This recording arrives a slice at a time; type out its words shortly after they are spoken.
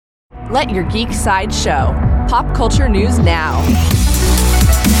Let your geek side show. Pop culture news now.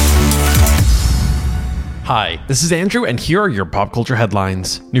 Hi, this is Andrew, and here are your pop culture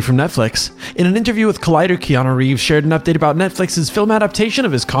headlines. New from Netflix. In an interview with Collider, Keanu Reeves shared an update about Netflix's film adaptation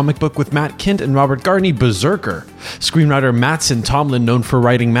of his comic book with Matt Kindt and Robert Garney, Berserker. Screenwriter Mattson Tomlin, known for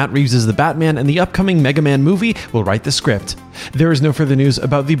writing Matt Reeves' The Batman and the upcoming Mega Man movie, will write the script. There is no further news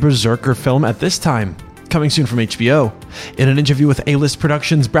about the Berserker film at this time. Coming soon from HBO. In an interview with A-List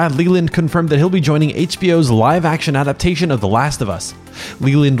Productions, Brad Leland confirmed that he'll be joining HBO's live-action adaptation of The Last of Us.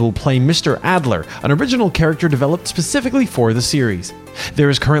 Leland will play Mr. Adler, an original character developed specifically for the series. There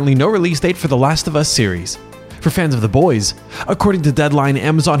is currently no release date for The Last of Us series. For fans of The Boys, according to Deadline,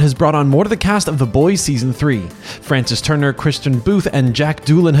 Amazon has brought on more to the cast of The Boys Season 3. Frances Turner, Kristen Booth, and Jack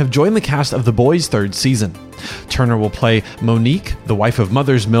Doolan have joined the cast of The Boys' third season. Turner will play Monique, the wife of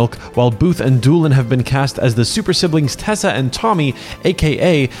Mother's Milk, while Booth and Doolan have been cast as the super siblings Tessa and Tommy,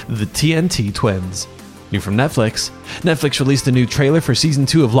 aka the TNT twins. New from Netflix. Netflix released a new trailer for Season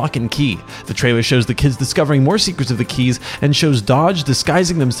 2 of Lock and Key. The trailer shows the kids discovering more secrets of the keys and shows Dodge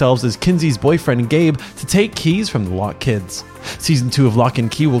disguising themselves as Kinsey's boyfriend Gabe to take keys from the Lock kids. Season 2 of Lock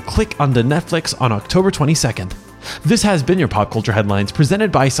and Key will click onto Netflix on October 22nd. This has been your Pop Culture Headlines, presented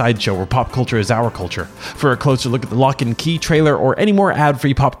by Sideshow, where pop culture is our culture. For a closer look at the Lock and Key trailer or any more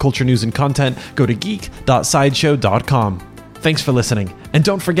ad-free pop culture news and content, go to geek.sideshow.com. Thanks for listening, and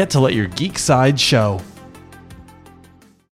don't forget to let your geek side show.